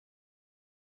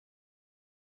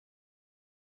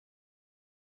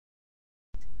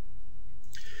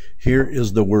Here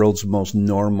is the world's most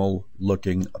normal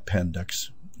looking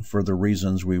appendix for the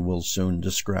reasons we will soon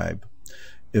describe.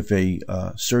 If a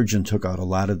surgeon took out a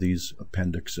lot of these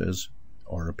appendixes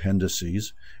or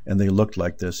appendices and they looked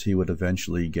like this, he would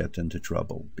eventually get into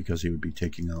trouble because he would be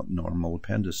taking out normal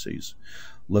appendices.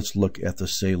 Let's look at the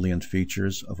salient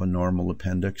features of a normal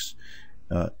appendix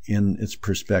in its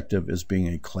perspective as being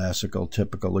a classical,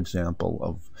 typical example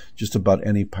of just about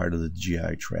any part of the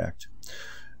GI tract.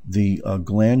 The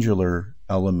glandular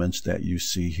elements that you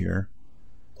see here,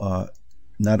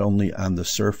 not only on the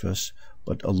surface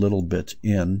but a little bit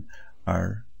in,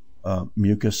 are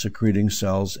mucus secreting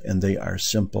cells, and they are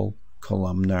simple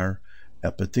columnar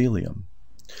epithelium.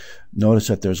 Notice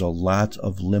that there's a lot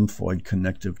of lymphoid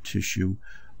connective tissue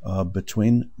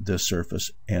between the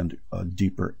surface and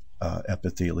deeper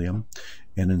epithelium,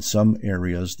 and in some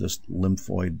areas this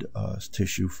lymphoid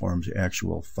tissue forms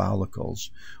actual follicles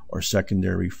or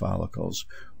secondary follicles,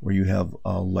 where you have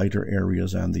lighter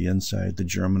areas on the inside, the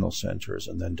germinal centers,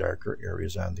 and then darker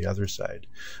areas on the other side.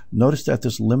 Notice that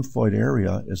this lymphoid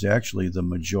area is actually the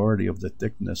majority of the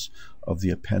thickness of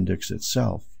the appendix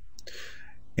itself,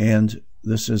 and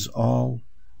this is all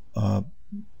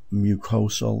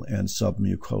mucosal and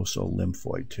submucosal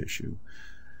lymphoid tissue.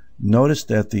 Notice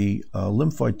that the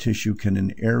lymphoid tissue can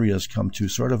in areas come to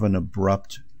sort of an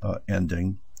abrupt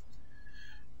ending,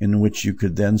 in which you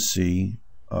could then see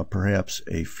perhaps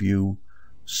a few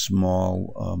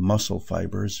small muscle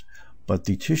fibers, but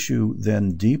the tissue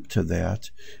then deep to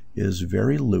that is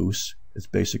very loose. It's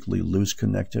basically loose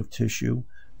connective tissue,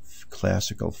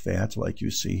 classical fat like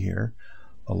you see here,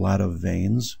 a lot of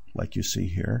veins like you see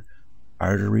here,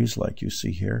 arteries like you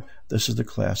see here. This is the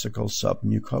classical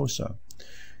submucosa.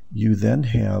 You then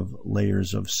have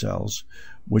layers of cells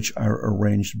which are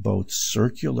arranged both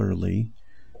circularly,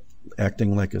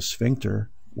 acting like a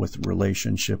sphincter with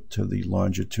relationship to the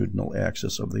longitudinal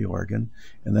axis of the organ,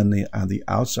 and then on the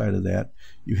outside of that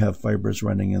you have fibers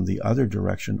running in the other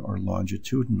direction or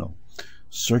longitudinal.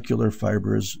 Circular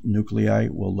fibers, nuclei,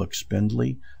 will look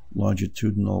spindly.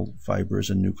 Longitudinal fibers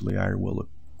and nuclei will look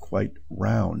quite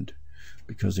round,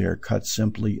 because they are cut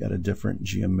simply at a different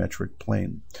geometric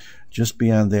plane. Just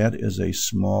beyond that is a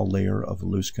small layer of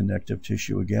loose connective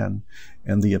tissue again,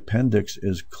 and the appendix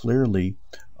is clearly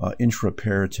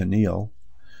intraperitoneal,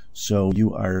 so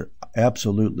you are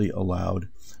absolutely allowed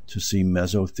to see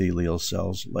mesothelial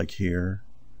cells like here,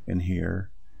 and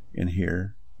here, and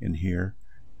here, and here,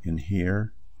 and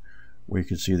here, where you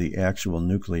can see the actual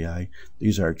nuclei.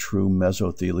 These are true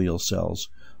mesothelial cells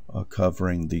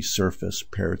covering the surface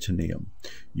peritoneum.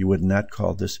 You would not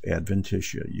call this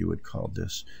adventitia. You would call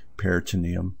this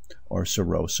peritoneum or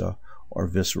serosa or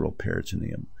visceral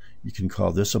peritoneum. You can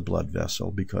call this a blood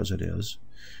vessel because it is.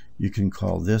 You can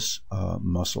call this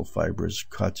muscle fibers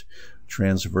cut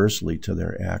transversely to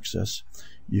their axis.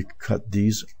 You cut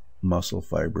these muscle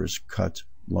fibers cut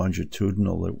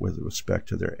longitudinal with respect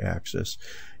to their axis.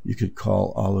 You could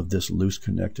call all of this loose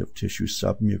connective tissue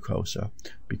submucosa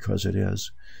because it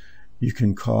is. You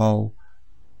can call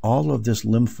all of this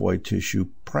lymphoid tissue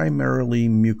primarily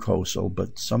mucosal,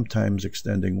 but sometimes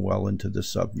extending well into the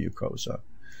submucosa.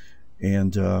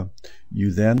 And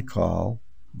you then call,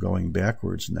 going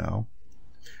backwards now,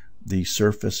 the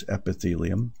surface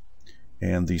epithelium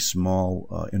and the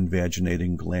small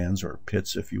invaginating glands, or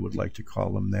pits if you would like to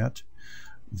call them that,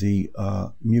 the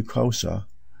mucosa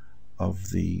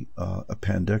of the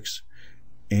appendix,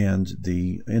 and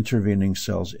the intervening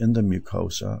cells in the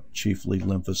mucosa, chiefly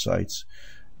lymphocytes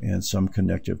and some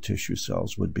connective tissue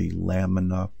cells, would be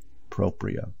lamina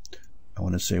propria. I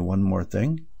want to say one more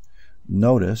thing.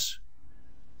 Notice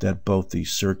that both the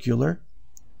circular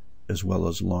as well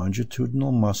as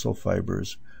longitudinal muscle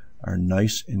fibers are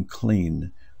nice and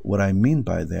clean. What I mean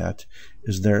by that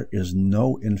is there is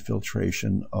no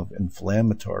infiltration of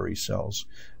inflammatory cells,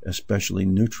 especially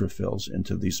neutrophils,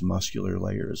 into these muscular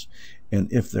layers.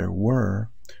 And if there were,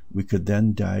 we could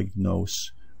then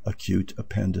diagnose acute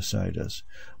appendicitis.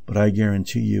 But I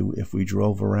guarantee you, if we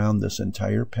drove around this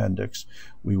entire appendix,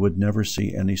 we would never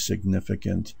see any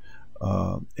significant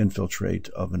infiltrate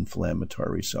of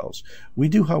inflammatory cells. We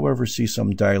do, however, see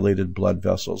some dilated blood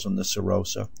vessels in the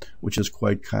serosa, which is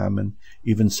quite common,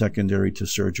 even secondary to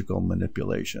surgical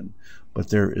manipulation. But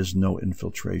there is no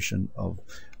infiltration of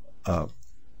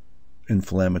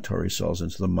inflammatory cells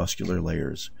into the muscular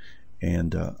layers.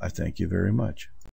 And I thank you very much.